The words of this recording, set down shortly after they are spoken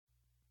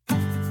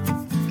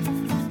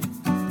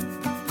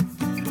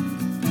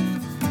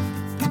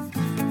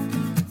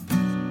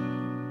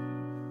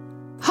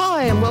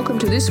Hi, and welcome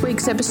to this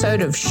week's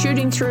episode of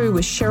Shooting Through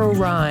with Cheryl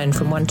Ryan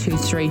from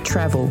 123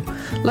 Travel.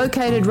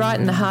 Located right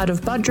in the heart of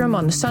Buderim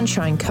on the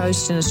Sunshine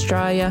Coast in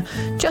Australia,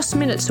 just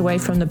minutes away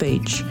from the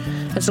beach.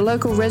 As a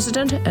local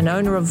resident and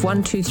owner of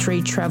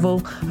 123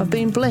 Travel, I've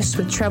been blessed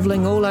with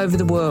travelling all over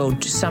the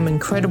world to some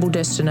incredible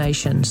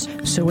destinations.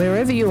 So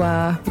wherever you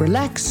are,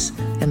 relax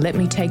and let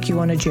me take you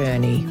on a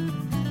journey.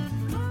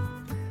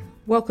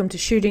 Welcome to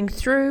Shooting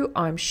Through.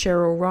 I'm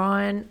Cheryl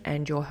Ryan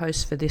and your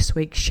host for this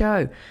week's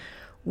show.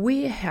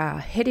 We are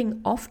heading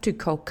off to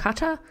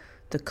Kolkata,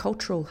 the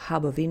cultural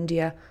hub of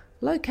India,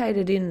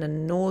 located in the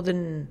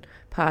northern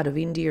part of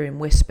India in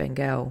West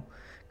Bengal.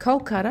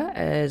 Kolkata,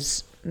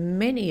 as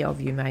many of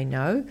you may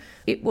know,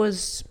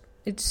 it's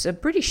a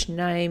British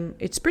name.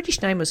 Its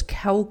British name was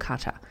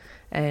Calcutta,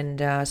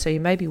 and so you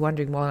may be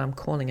wondering why I'm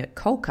calling it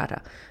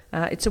Kolkata.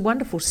 It's a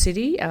wonderful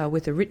city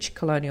with a rich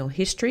colonial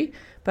history,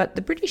 but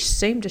the British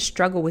seem to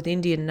struggle with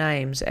Indian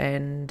names,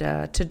 and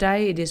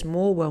today it is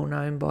more well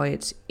known by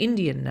its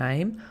Indian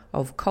name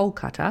of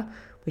Kolkata,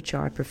 which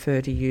I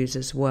prefer to use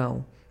as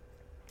well.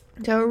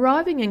 So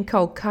arriving in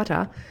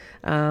Kolkata,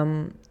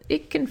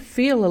 it can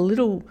feel a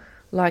little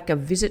like a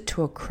visit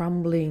to a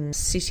crumbling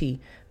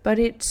city, but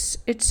it's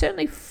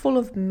certainly full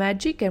of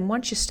magic, and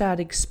once you start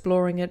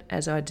exploring it,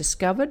 as I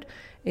discovered,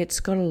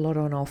 it's got a lot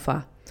on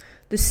offer.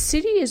 The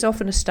city is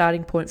often a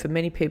starting point for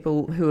many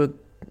people who are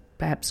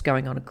perhaps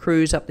going on a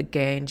cruise up the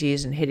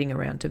Ganges and heading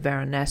around to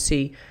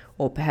Varanasi,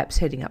 or perhaps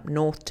heading up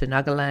north to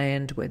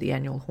Nagaland, where the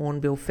annual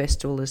Hornbill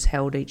Festival is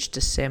held each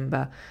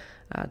December.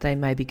 They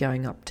may be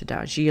going up to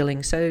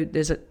Darjeeling. So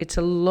it's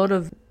a lot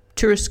of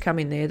tourists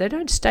coming there. They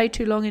don't stay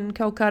too long in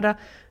Kolkata,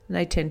 and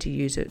they tend to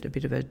use it a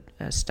bit of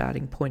a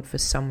starting point for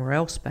somewhere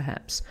else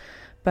perhaps.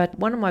 But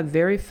one of my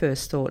very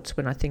first thoughts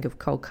when I think of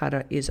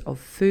Kolkata is of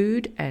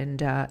food,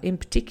 and in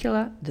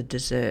particular the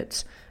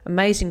desserts.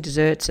 Amazing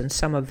desserts, and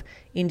some of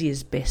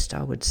India's best,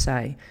 I would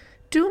say.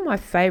 Two of my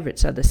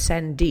favourites are the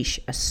sandesh,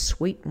 a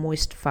sweet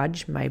moist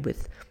fudge made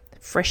with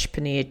fresh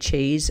paneer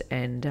cheese,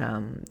 and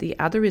the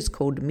other is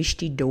called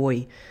mishti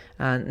doi.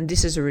 And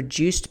this is a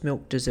reduced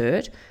milk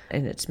dessert,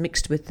 and it's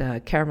mixed with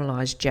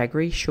caramelised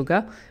jaggery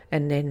sugar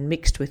and then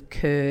mixed with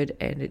curd,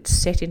 and it's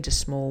set into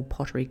small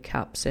pottery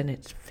cups, and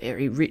it's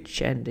very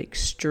rich and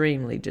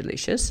extremely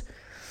delicious.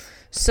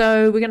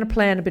 So we're going to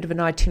plan a bit of an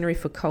itinerary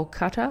for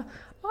Kolkata.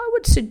 I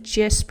would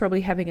suggest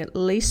probably having at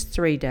least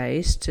 3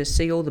 days to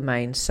see all the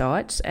main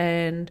sites,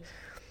 and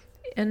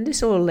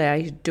this will allow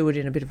you to do it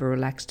in a bit of a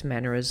relaxed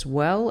manner as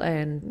well,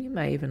 and you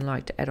may even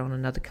like to add on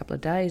another couple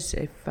of days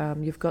if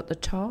you've got the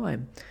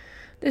time.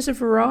 There's a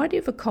variety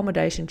of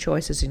accommodation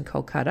choices in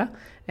Kolkata,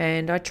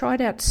 and I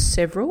tried out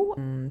several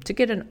to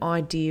get an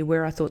idea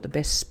where I thought the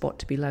best spot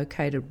to be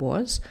located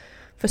was.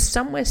 For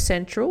somewhere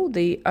central,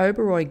 the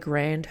Oberoi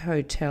Grand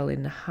Hotel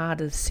in the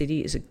heart of the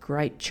city is a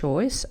great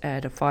choice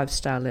at a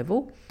 5-star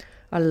level.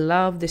 I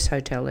love this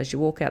hotel as you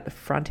walk out the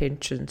front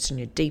entrance and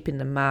you're deep in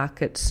the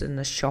markets and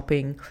the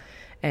shopping,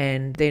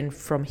 and then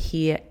from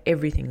here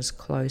everything's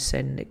close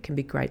and it can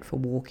be great for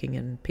walking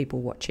and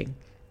people watching.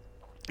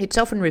 It's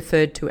often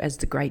referred to as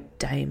the Great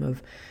Dame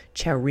of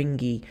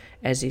Chowringhee,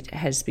 as it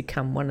has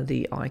become one of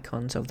the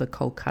icons of the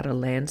Kolkata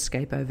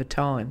landscape over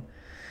time.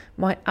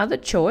 My other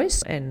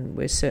choice, and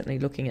we're certainly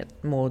looking at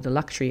more the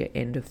luxury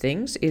end of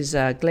things, is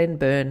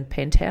Glenburn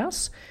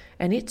Penthouse,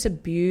 and it's a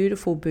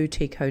beautiful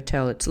boutique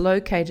hotel. It's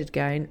located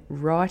again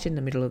right in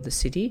the middle of the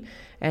city,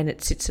 and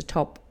it sits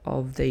atop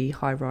of the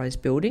high-rise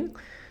building.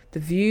 The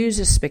views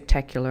are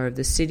spectacular of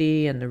the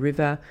city and the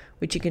river,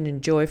 which you can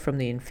enjoy from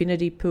the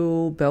infinity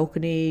pool,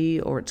 balcony,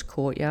 or its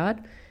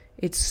courtyard.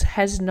 It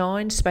has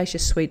 9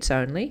 spacious suites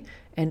only,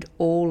 and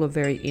all are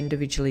very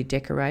individually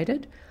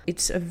decorated.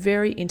 It's a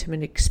very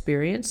intimate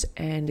experience,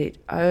 and it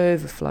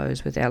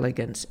overflows with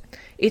elegance.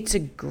 It's a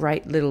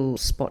great little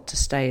spot to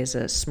stay as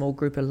a small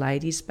group of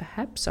ladies,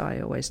 perhaps. I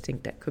always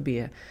think that could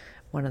be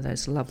one of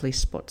those lovely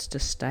spots to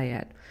stay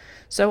at.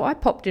 So I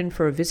popped in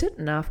for a visit,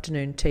 an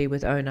afternoon tea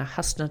with owner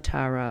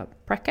Hasnatara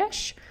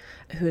Prakash,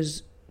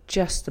 who's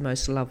just the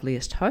most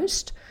loveliest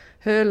host.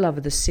 Her love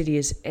of the city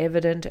is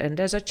evident,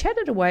 and as I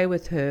chatted away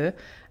with her,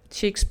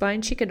 she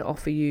explained she can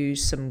offer you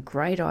some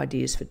great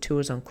ideas for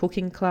tours on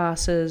cooking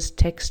classes,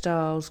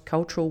 textiles,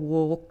 cultural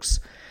walks,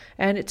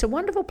 and it's a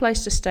wonderful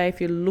place to stay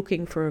if you're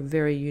looking for a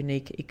very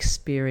unique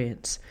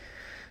experience.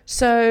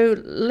 So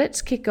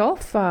let's kick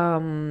off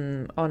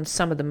on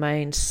some of the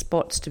main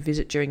spots to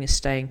visit during a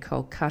stay in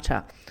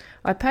Kolkata.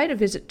 I paid a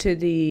visit to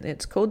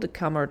it's called the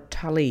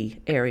Kamartali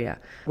area,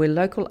 where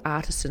local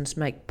artisans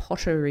make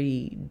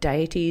pottery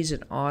deities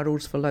and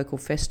idols for local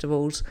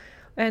festivals,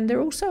 and they're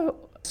also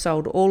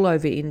sold all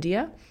over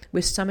India,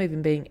 with some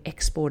even being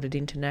exported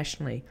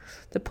internationally.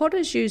 The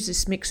potters use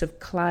this mix of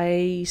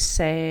clay,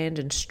 sand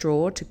and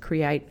straw to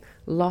create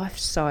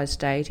life-size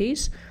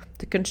deities.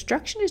 The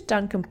construction is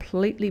done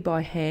completely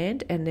by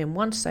hand, and then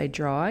once they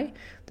dry,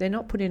 they're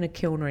not put in a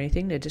kiln or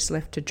anything, they're just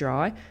left to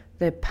dry.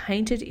 They're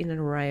painted in an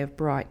array of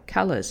bright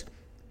colours,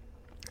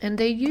 and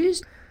they're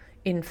used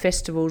in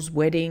festivals,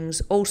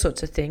 weddings, all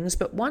sorts of things.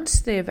 But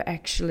once they've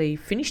actually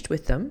finished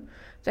with them,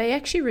 they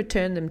actually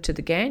return them to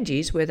the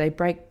Ganges, where they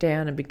break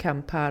down and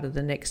become part of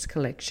the next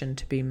collection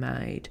to be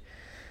made.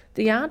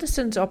 The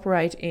artisans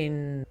operate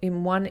in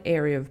one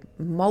area of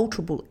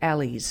multiple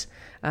alleys,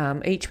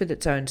 each with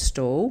its own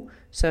stall.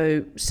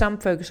 So some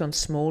focus on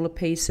smaller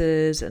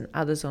pieces and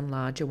others on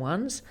larger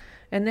ones.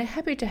 And they're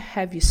happy to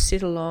have you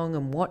sit along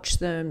and watch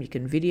them. You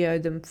can video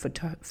them,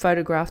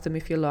 photograph them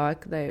if you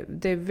like. They're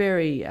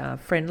very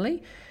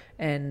friendly,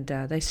 and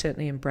they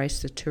certainly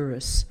embrace the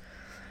tourists.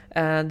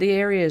 The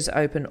area is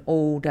open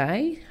all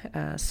day,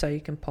 so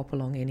you can pop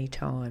along any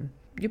time.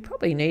 You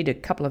probably need a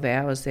couple of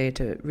hours there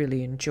to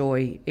really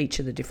enjoy each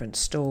of the different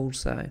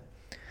stalls though.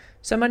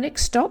 So my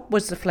next stop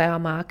was the flower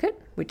market,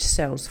 which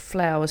sells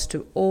flowers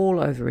to all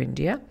over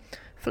India.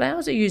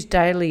 Flowers are used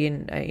daily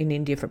in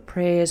India for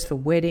prayers, for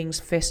weddings,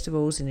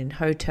 festivals and in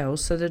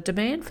hotels, so the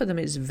demand for them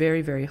is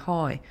very, very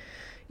high.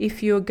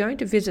 If you're going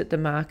to visit the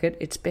market,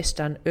 it's best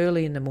done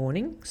early in the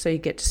morning, so you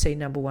get to see,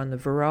 number one, the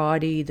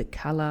variety, the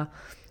colour,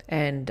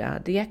 and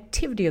the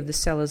activity of the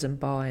sellers and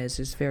buyers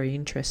is very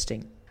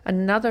interesting.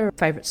 Another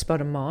favourite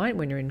spot of mine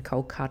when you're in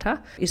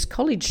Kolkata is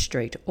College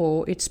Street,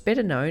 or it's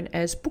better known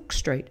as Book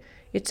Street.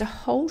 It's a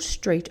whole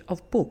street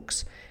of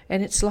books,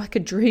 and it's like a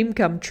dream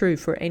come true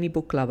for any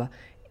book lover.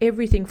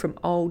 Everything from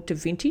old to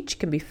vintage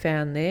can be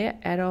found there: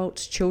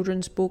 adults,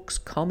 children's books,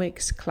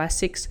 comics,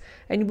 classics,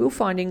 and you will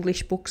find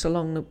English books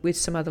along with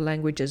some other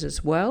languages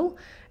as well.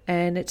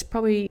 And it's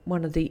probably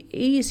one of the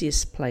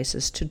easiest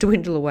places to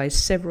dwindle away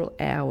several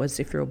hours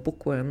if you're a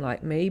bookworm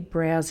like me,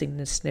 browsing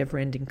this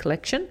never-ending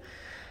collection.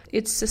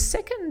 It's the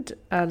second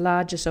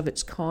largest of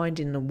its kind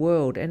in the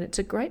world, and it's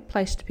a great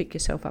place to pick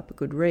yourself up a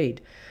good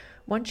read.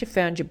 Once you've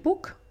found your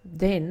book,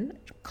 then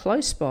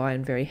close by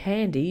and very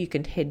handy, you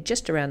can head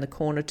just around the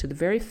corner to the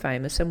very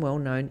famous and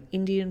well-known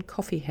Indian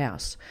Coffee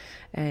House,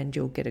 and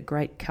you'll get a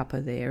great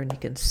cuppa there and you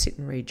can sit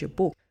and read your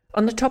book.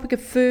 On the topic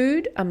of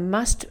food, a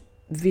must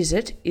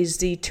visit is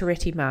the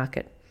Teretti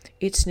Market.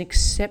 It's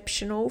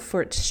exceptional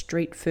for its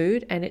street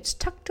food, and it's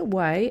tucked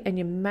away, and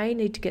you may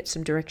need to get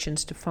some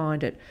directions to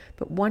find it.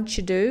 But once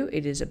you do,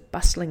 it is a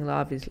bustling,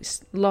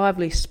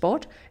 lively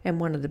spot and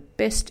one of the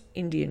best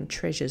Indian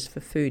treasures for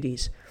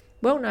foodies.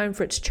 Well known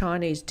for its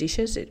Chinese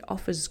dishes, it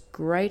offers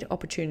great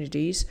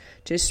opportunities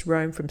to just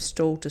roam from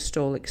stall to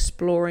stall,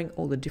 exploring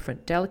all the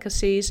different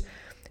delicacies.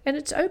 And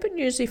it's open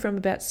usually from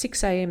about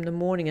 6 a.m. in the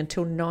morning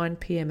until 9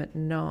 p.m. at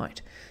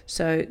night.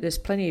 So there's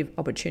plenty of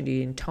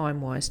opportunity in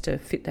time-wise to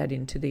fit that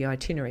into the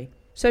itinerary.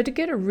 So to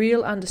get a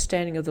real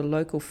understanding of the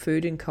local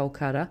food in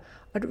Kolkata,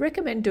 I'd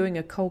recommend doing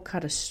a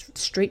Kolkata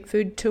street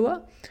food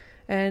tour.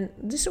 And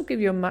this will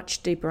give you a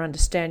much deeper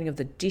understanding of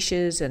the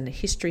dishes and the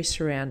history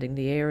surrounding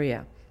the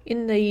area.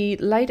 In the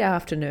late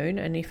afternoon,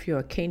 and if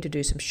you're keen to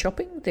do some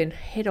shopping, then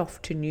head off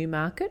to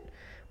Newmarket,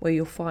 where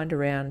you'll find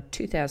around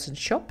 2,000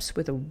 shops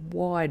with a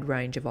wide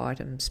range of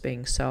items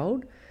being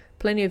sold.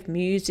 Plenty of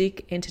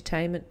music,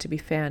 entertainment to be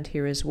found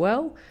here as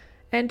well.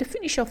 And to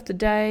finish off the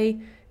day,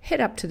 head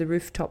up to the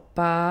rooftop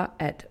bar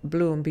at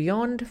Blue and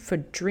Beyond for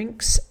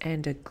drinks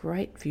and a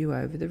great view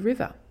over the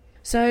river.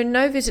 So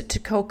no visit to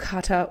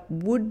Kolkata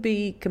would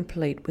be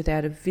complete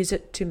without a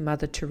visit to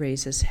Mother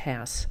Teresa's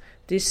house.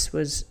 This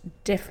was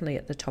definitely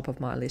at the top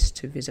of my list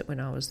to visit when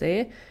I was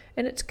there,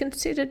 and it's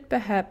considered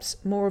perhaps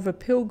more of a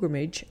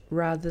pilgrimage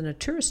rather than a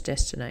tourist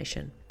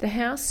destination. The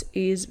house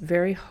is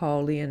very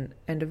holy and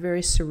a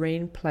very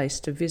serene place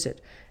to visit,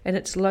 and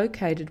it's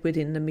located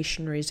within the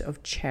Missionaries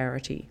of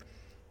Charity.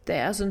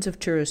 Thousands of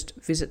tourists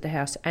visit the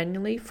house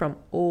annually from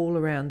all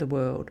around the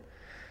world.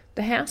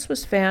 The house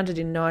was founded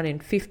in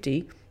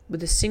 1950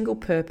 with a single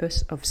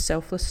purpose of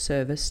selfless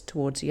service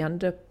towards the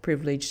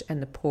underprivileged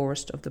and the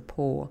poorest of the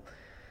poor.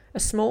 A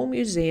small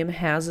museum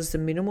houses the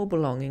minimal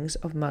belongings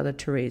of Mother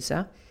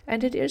Teresa,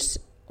 and it is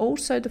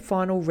also the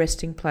final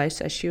resting place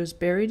as she was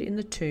buried in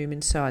the tomb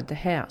inside the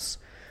house.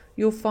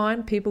 You'll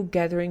find people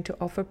gathering to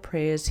offer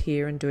prayers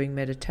here and doing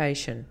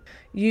meditation.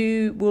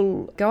 You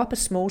will go up a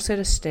small set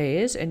of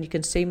stairs and you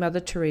can see Mother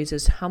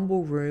Teresa's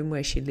humble room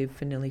where she lived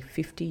for nearly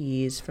 50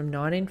 years, from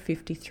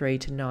 1953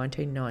 to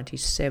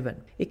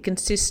 1997. It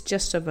consists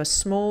just of a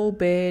small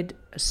bed,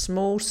 a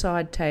small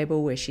side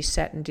table where she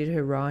sat and did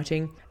her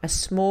writing, a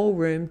small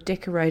room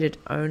decorated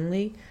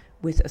only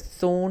with a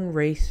thorn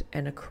wreath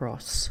and a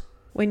cross.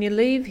 When you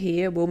leave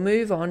here, we'll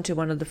move on to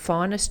one of the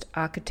finest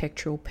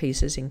architectural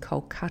pieces in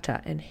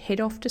Kolkata and head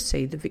off to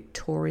see the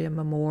Victoria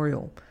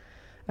Memorial,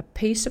 a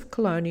piece of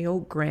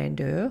colonial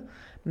grandeur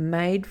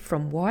made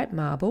from white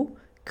marble,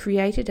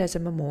 created as a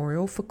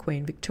memorial for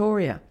Queen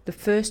Victoria, the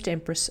first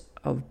Empress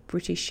of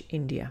British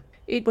India.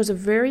 It was a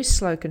very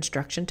slow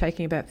construction,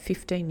 taking about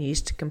 15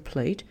 years to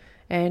complete,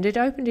 and it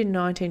opened in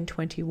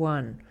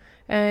 1921.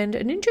 And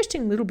an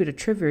interesting little bit of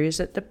trivia is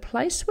that the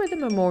place where the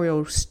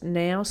memorial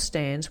now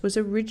stands was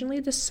originally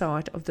the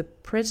site of the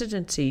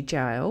Presidency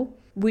Jail,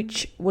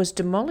 which was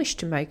demolished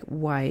to make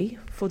way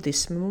for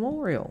this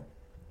memorial.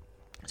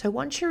 So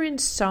once you're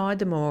inside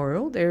the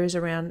memorial, there is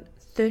around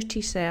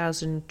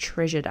 30,000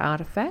 treasured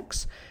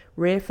artefacts,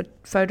 rare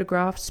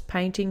photographs,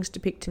 paintings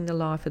depicting the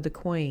life of the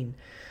Queen.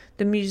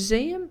 The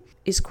museum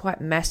is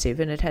quite massive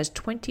and it has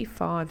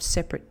 25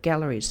 separate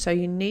galleries, so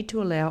you need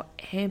to allow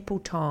ample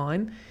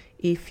time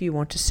if you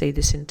want to see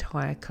this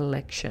entire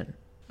collection.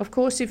 Of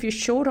course, if you're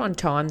short on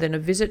time, then a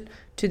visit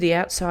to the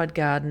outside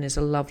garden is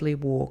a lovely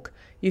walk.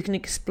 You can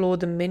explore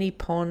the many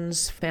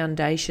ponds,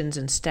 foundations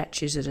and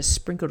statues that are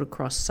sprinkled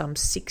across some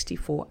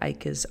 64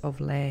 acres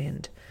of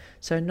land,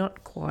 so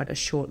not quite a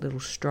short little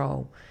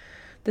stroll.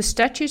 The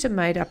statues are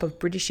made up of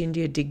British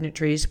India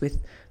dignitaries,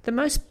 with the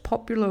most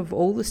popular of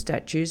all the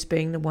statues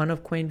being the one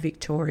of Queen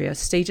Victoria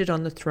seated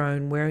on the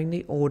throne wearing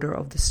the Order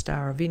of the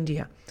Star of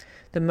India,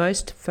 the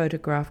most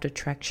photographed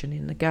attraction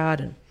in the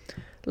garden.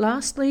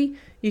 Lastly,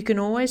 you can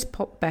always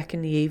pop back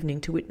in the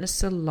evening to witness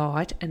the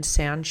light and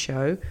sound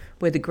show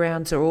where the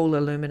grounds are all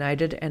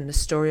illuminated and the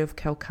story of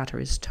Calcutta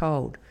is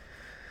told.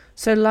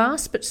 So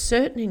last but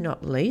certainly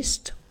not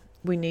least,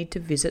 we need to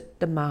visit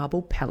the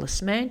Marble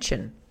Palace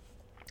Mansion.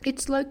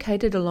 It's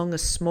located along a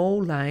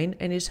small lane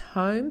and is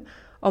home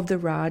of the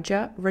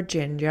Raja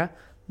Rajendra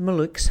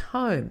Muluk's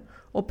home,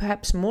 or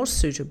perhaps more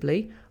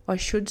suitably, I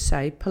should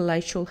say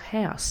palatial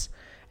house,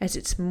 as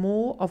it's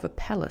more of a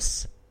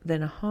palace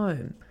than a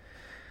home.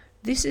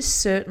 This is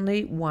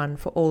certainly one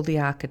for all the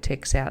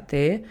architects out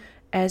there,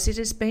 as it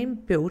has been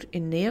built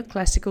in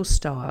neoclassical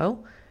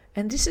style,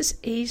 and this is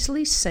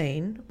easily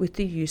seen with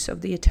the use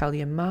of the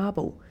Italian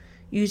marble,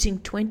 using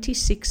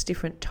 26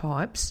 different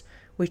types,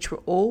 which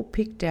were all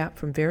picked out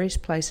from various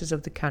places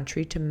of the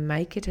country to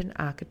make it an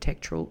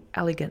architectural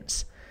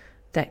elegance.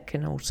 That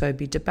can also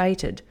be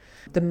debated.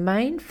 The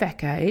main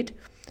facade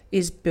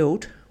is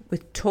built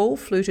with tall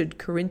fluted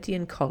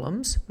Corinthian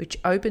columns, which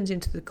opens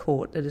into the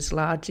court that is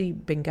largely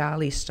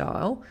Bengali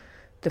style.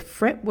 The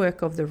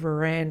fretwork of the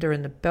veranda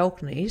and the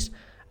balconies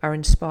are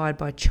inspired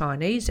by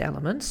Chinese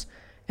elements,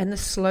 and the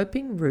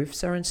sloping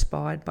roofs are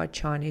inspired by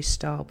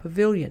Chinese-style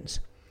pavilions.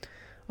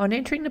 On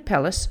entering the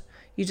palace,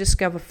 you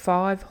discover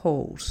 5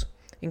 halls,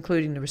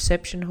 including the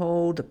reception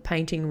hall, the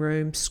painting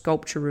room,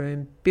 sculpture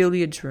room,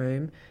 billiards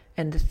room,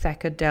 and the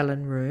Thakur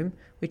Dalin room,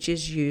 which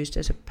is used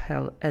as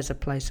a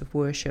place of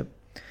worship.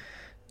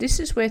 This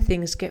is where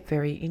things get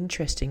very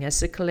interesting, as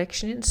the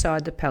collection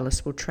inside the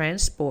palace will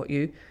transport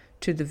you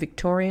to the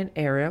Victorian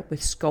era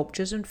with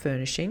sculptures and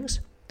furnishings,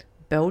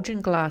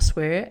 Belgian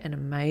glassware and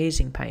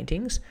amazing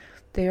paintings.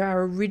 There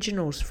are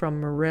originals from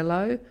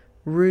Morello,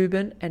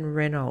 Rubens and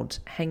Reynolds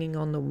hanging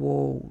on the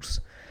walls.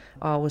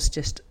 I was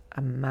just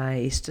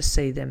amazed to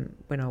see them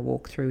when I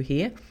walked through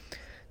here.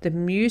 The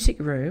music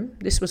room,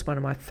 this was one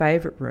of my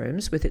favourite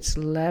rooms, with its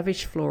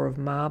lavish floor of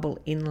marble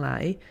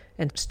inlay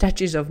and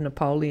statues of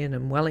Napoleon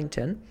and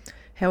Wellington.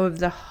 However,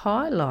 the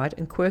highlight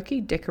and quirky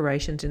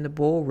decorations in the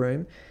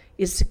ballroom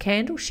is the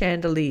candle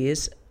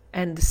chandeliers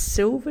and the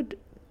silvered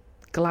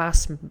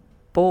glass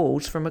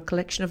balls from a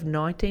collection of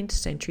 19th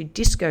century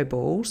disco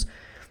balls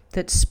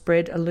that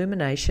spread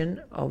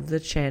illumination of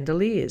the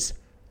chandeliers.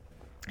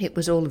 It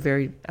was all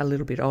a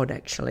little bit odd,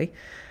 actually.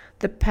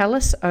 The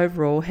palace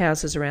overall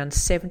houses around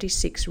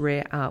 76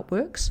 rare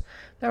artworks.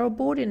 They were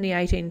bought in the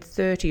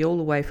 1830 all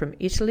the way from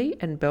Italy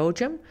and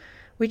Belgium,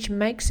 which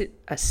makes it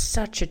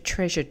such a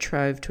treasure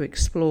trove to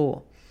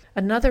explore.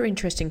 Another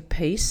interesting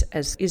piece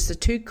is the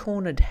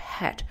 2-cornered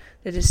hat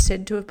that is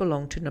said to have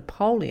belonged to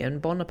Napoleon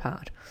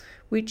Bonaparte,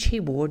 which he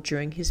wore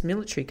during his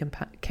military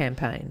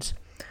campaigns.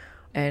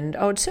 And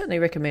I would certainly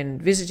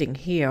recommend visiting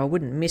here. I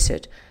wouldn't miss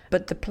it.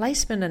 But the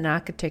placement and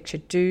architecture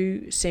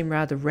do seem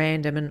rather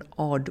random and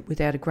odd,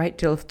 without a great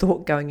deal of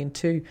thought going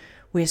into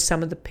where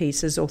some of the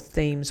pieces or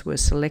themes were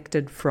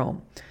selected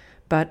from.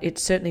 But it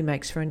certainly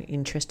makes for an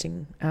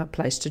interesting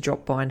place to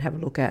drop by and have a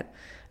look at.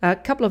 A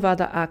couple of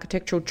other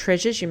architectural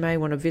treasures you may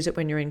want to visit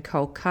when you're in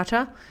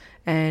Kolkata,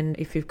 and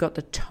if you've got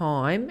the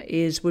time,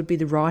 would be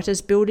the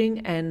Writers' Building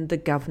and the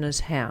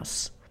Governor's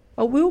House.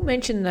 I will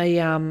mention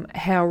the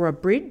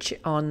Howrah Bridge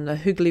on the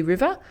Hooghly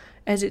River,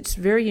 as it's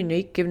very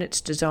unique given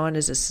its design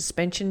as a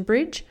suspension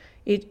bridge.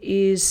 It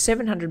is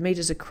 700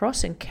 metres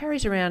across and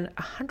carries around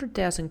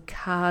 100,000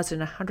 cars and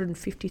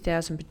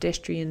 150,000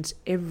 pedestrians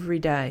every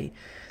day.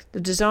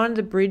 The design of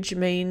the bridge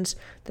means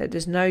that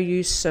there's no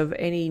use of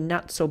any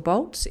nuts or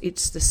bolts.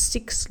 It's the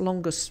 6th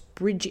longest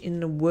bridge in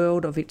the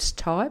world of its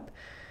type,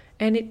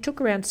 and it took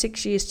around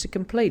 6 years to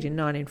complete in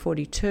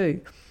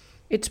 1942.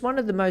 It's one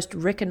of the most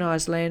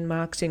recognised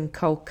landmarks in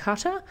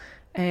Kolkata,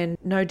 and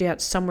no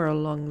doubt somewhere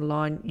along the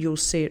line you'll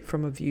see it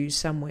from a view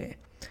somewhere.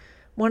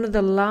 One of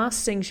the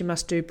last things you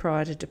must do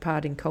prior to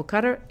departing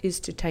Kolkata is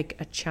to take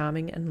a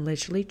charming and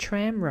leisurely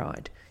tram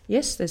ride.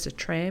 Yes, there's a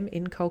tram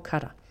in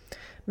Kolkata.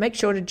 Make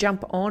sure to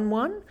jump on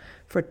one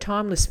for a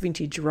timeless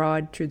vintage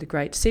ride through the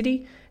great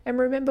city, and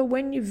remember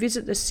when you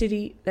visit the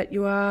city that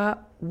you are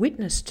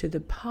witness to the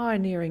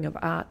pioneering of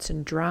arts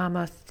and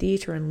drama,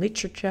 theatre and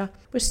literature,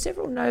 with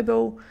several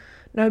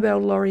Nobel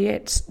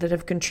laureates that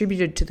have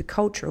contributed to the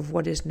culture of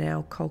what is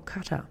now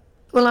Kolkata.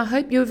 Well, I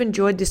hope you have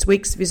enjoyed this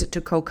week's visit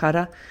to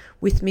Kolkata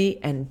with me,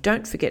 and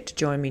don't forget to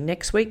join me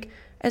next week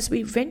as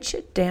we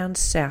venture down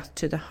south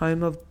to the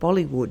home of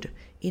Bollywood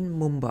in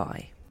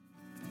Mumbai.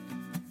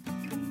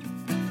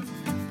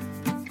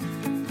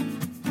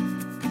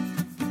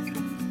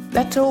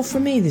 That's all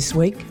from me this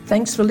week.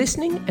 Thanks for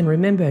listening, and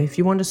remember, if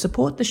you want to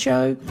support the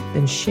show,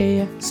 then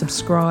share,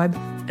 subscribe,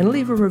 and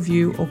leave a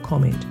review or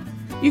comment.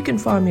 You can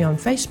find me on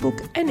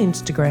Facebook and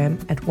Instagram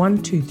at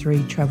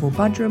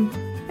 123TravelBudrum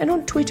and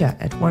on Twitter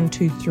at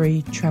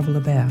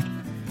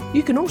 123Travelabout.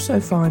 You can also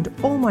find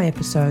all my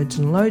episodes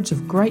and loads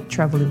of great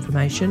travel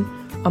information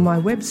on my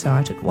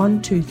website at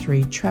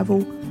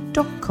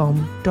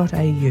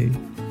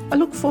 123travel.com.au. I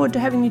look forward to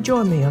having you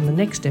join me on the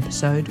next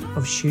episode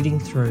of Shooting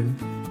Through.